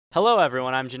Hello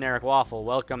everyone, I'm Generic Waffle.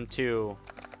 Welcome to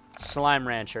Slime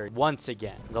Rancher once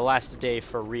again. The last day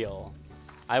for real.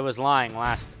 I was lying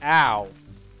last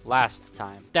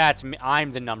time. That's me.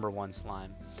 I'm the #1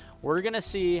 slime. We're gonna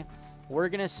see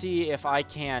if I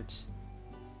can't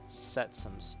set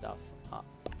some stuff up.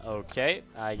 Okay,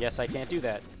 I guess I can't do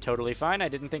that. Totally fine, I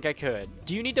didn't think I could.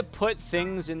 Do you need to put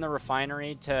things in the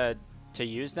refinery to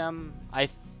use them? I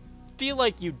feel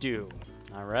like you do.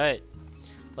 All right.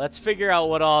 Let's figure out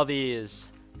what all these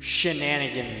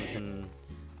shenanigans and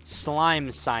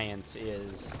slime science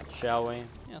is, shall we?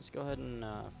 Yeah, let's go ahead and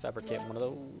fabricate one of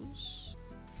those.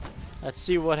 Let's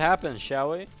see what happens,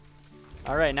 shall we?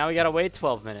 All right, now we gotta wait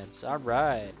 12 minutes. All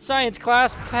right. Science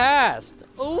class passed.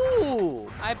 Ooh,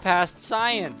 I passed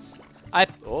science.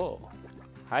 Oh,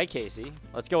 hi, Casey.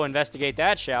 Let's go investigate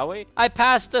that, shall we? I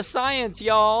passed the science,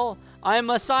 y'all.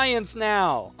 I'm a science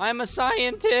now. I'm a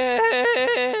scientist.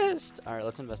 All right,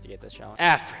 let's investigate this, shall we?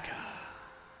 Africa.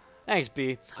 Thanks,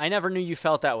 B. I never knew you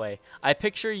felt that way. I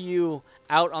picture you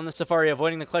out on the safari,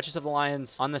 avoiding the clutches of the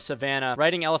lions on the savannah,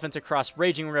 riding elephants across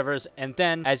raging rivers, and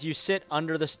then, as you sit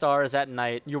under the stars at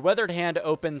night, your weathered hand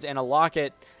opens and a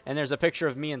locket, and there's a picture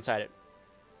of me inside it.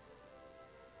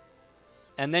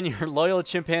 And then your loyal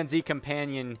chimpanzee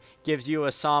companion gives you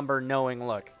a somber, knowing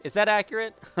look. Is that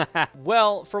accurate?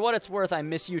 Well, for what it's worth, I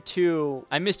miss you too.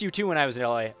 I missed you too when I was in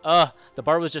LA. The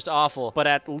bar was just awful, but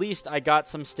at least I got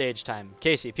some stage time.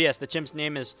 Casey, P.S. The chimp's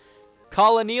name is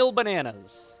Colonial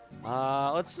Bananas.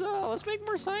 Let's make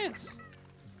more science.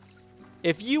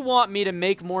 If you want me to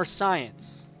make more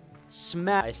science,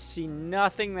 I see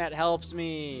nothing that helps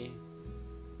me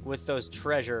with those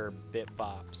treasure bit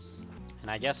bops. And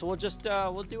I guess we'll just,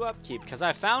 we'll do upkeep, because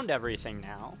I found everything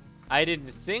now. I didn't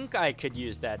think I could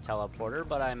use that teleporter,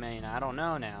 but I mean, I don't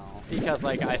know now. Because,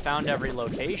 like, I found every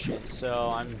location, so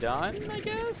I'm done, I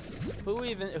guess?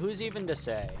 Who's even to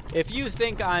say? If you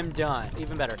think I'm done,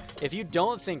 even better. If you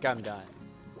don't think I'm done,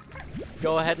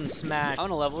 go ahead and smash. I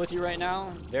want to level with you right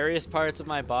now. Various parts of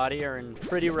my body are in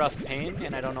pretty rough pain,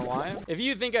 and I don't know why. If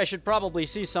you think I should probably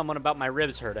see someone about my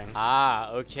ribs hurting.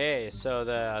 Ah, okay. So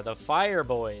the fire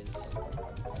boys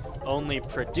only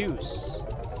produce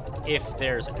if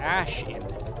there's ash in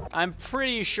it. I'm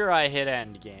pretty sure I hit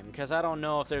end game, because I don't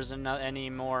know if there's any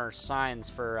more signs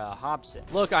for Hobson.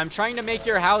 Look, I'm trying to make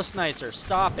your house nicer.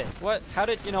 Stop it. What? How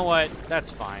did... You know what? That's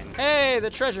fine. Hey, the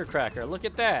treasure cracker. Look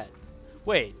at that.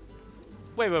 Wait.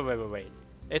 Wait.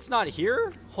 It's not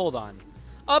here? Hold on.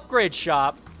 Upgrade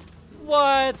shop?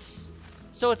 What?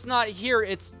 So it's not here,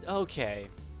 it's... Okay.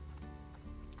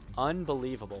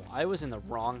 Unbelievable. I was in the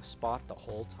wrong spot the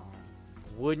whole time.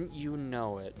 Wouldn't you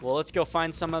know it? Well, let's go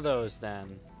find some of those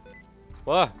then.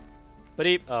 Whoa.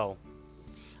 Beep. Oh.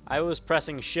 I was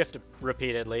pressing shift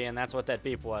repeatedly, and that's what that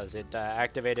beep was. It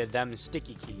activated them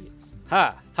sticky keys.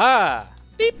 Ha! Ha!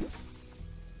 Beep!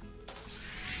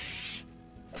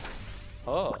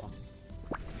 Oh.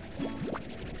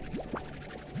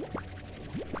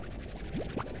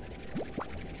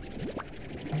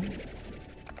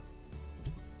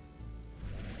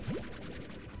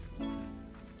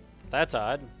 That's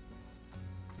odd.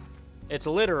 It's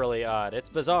literally odd. It's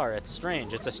bizarre. It's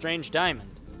strange. It's a strange diamond.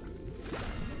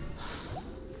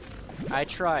 I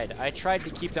tried to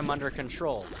keep them under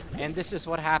control, and this is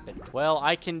what happened. Well,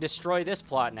 I can destroy this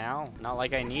plot now, not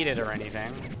like I need it or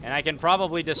anything. And I can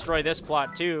probably destroy this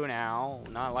plot too now,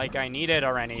 not like I need it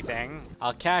or anything.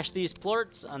 I'll cache these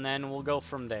plorts, and then we'll go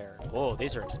from there. Whoa,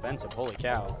 these are expensive, holy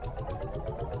cow.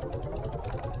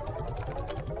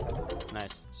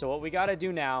 Nice. So what we gotta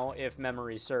do now, if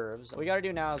memory serves, what we gotta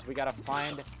do now is we gotta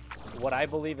find what I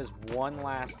believe is one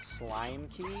last slime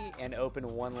key and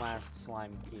open one last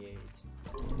slime gate.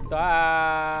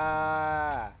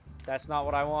 Ah! That's not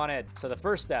what I wanted. So the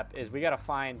first step is we gotta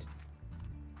find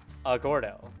a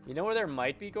Gordo. You know where there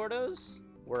might be Gordos?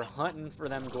 We're hunting for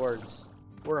them gourds.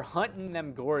 We're hunting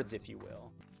them gourds, if you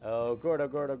will. Oh, Gordo.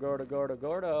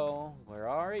 Gordo. Where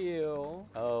are you?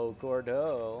 Oh,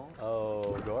 Gordo.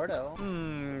 Oh, Gordo.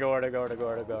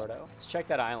 Gordo. Let's check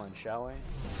that island, shall we?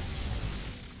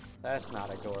 That's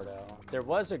not a Gordo. There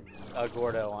was a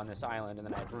Gordo on this island, and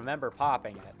then I remember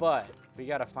popping it. But we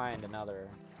gotta find another.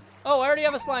 Oh, I already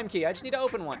have a slime key. I just need to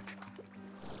open one.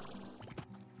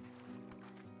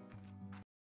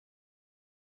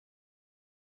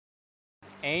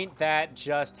 Ain't that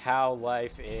just how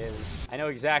life is? I know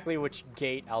exactly which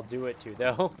gate I'll do it to,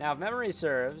 though. Now, if memory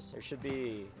serves, there should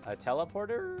be a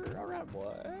teleporter around.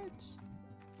 What?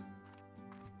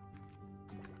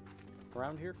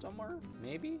 Around here somewhere?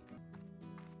 Maybe?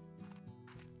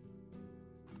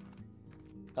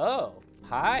 Oh,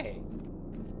 hi.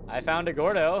 I found a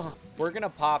Gordo. We're gonna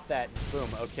pop that. Boom.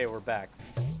 Okay, we're back.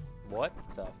 What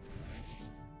the?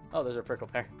 Oh, there's a prickle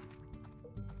pear.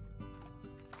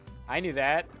 I knew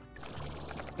that.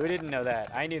 Who didn't know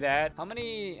that? I knew that. How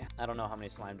many? I don't know how many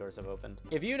slime doors I've opened.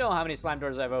 If you know how many slime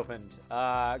doors I've opened, go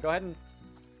ahead and...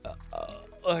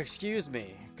 excuse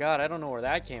me. God, I don't know where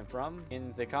that came from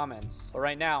in the comments. But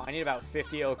right now, I need about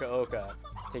 50 Oka Oka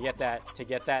to get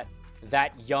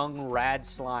that young rad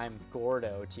slime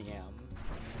Gordo TM.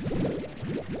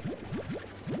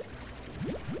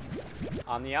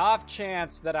 On the off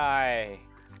chance that I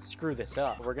screw this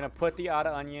up, we're gonna put the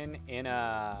Otta Onion in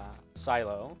a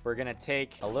silo. We're gonna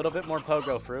take a little bit more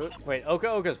pogo fruit. Wait, Oka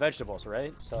Oka's vegetables,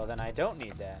 right? So then I don't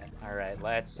need that. All right,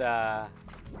 let's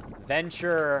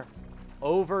venture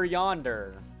over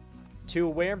yonder to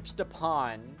Wimps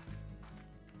Pond.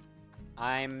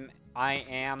 I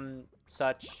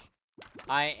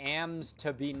am's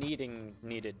to be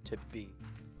needed to be.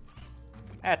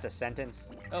 That's a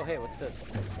sentence. Oh, hey, what's this?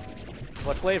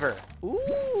 What flavor?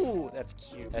 Ooh, that's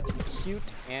cute. That's cute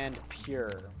and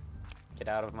pure. Get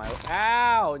out of my...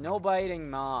 Ow! No biting,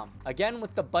 mom. Again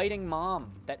with the biting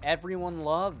mom that everyone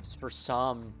loves for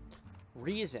some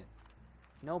reason.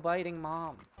 No biting,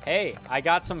 mom. Hey, I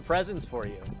got some presents for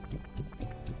you.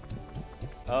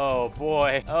 Oh,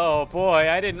 boy. Oh, boy.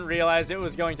 I didn't realize it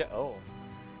was going to... Oh.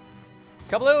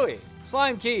 Kablooey!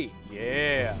 Slime key!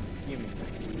 Yeah. Give me...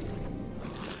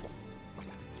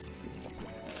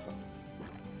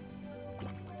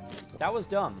 That was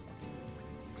dumb.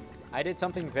 I did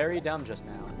something very dumb just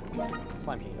now.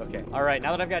 Slime key, okay. All right, now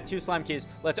that I've got 2 slime keys,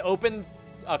 let's open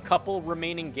a couple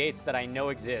remaining gates that I know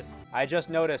exist. I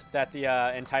just noticed that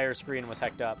the entire screen was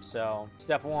hecked up, so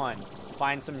step 1,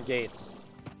 find some gates.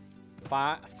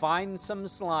 Find some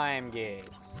slime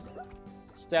gates.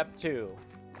 Step 2,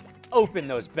 open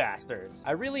those bastards.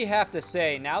 I really have to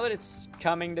say, now that it's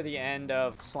coming to the end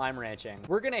of Slime Ranching,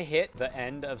 we're gonna hit the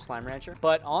end of Slime Rancher.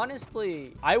 But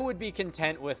honestly, I would be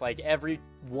content with like every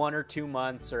 1 or 2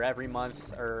 months or every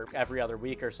month or every other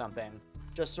week or something,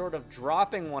 just sort of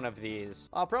dropping one of these.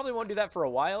 I'll probably won't do that for a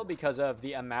while because of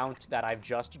the amount that I've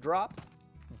just dropped,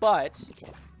 but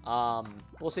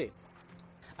we'll see.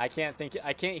 I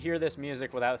can't hear this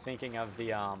music without thinking of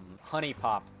the Honey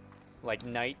Pop, like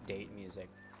night date music.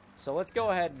 So let's go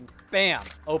ahead and, bam,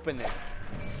 open this.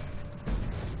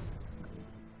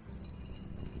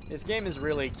 This game is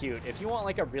really cute. If you want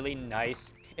like a really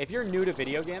nice, if you're new to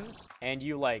video games and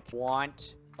you like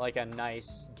want like a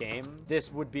nice game,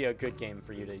 this would be a good game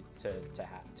for you to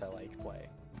like play.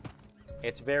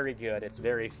 It's very good. It's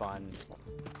very fun.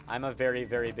 I'm a very,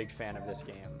 very big fan of this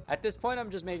game. At this point, I'm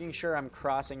just making sure I'm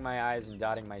crossing my I's and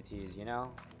dotting my T's, you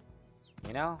know?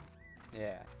 You know?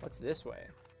 Yeah. What's this way?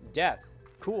 Death.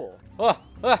 Cool. Oh,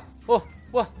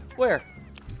 where?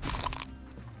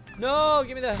 No,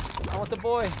 give me the, I want the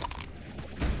boy.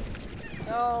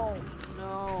 No.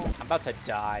 I'm about to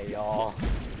die, y'all.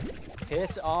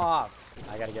 Piss off.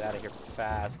 I gotta get out of here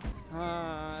fast.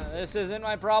 This isn't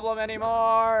my problem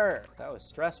anymore. That was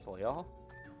stressful, y'all.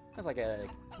 That's like a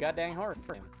goddamn horror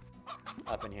game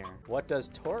up in here. What does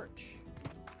torch?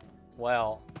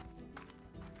 Well,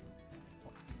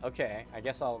 okay, I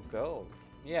guess I'll go.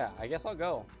 Yeah, I guess I'll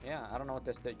go. Yeah, I don't know what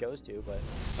this goes to, but...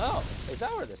 Oh, is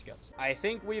that where this goes? I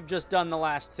think we've just done the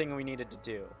last thing we needed to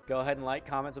do. Go ahead and like,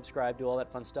 comment, subscribe, do all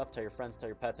that fun stuff. Tell your friends, tell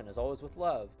your pets, and as always with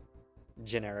love,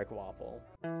 Generic Waffle.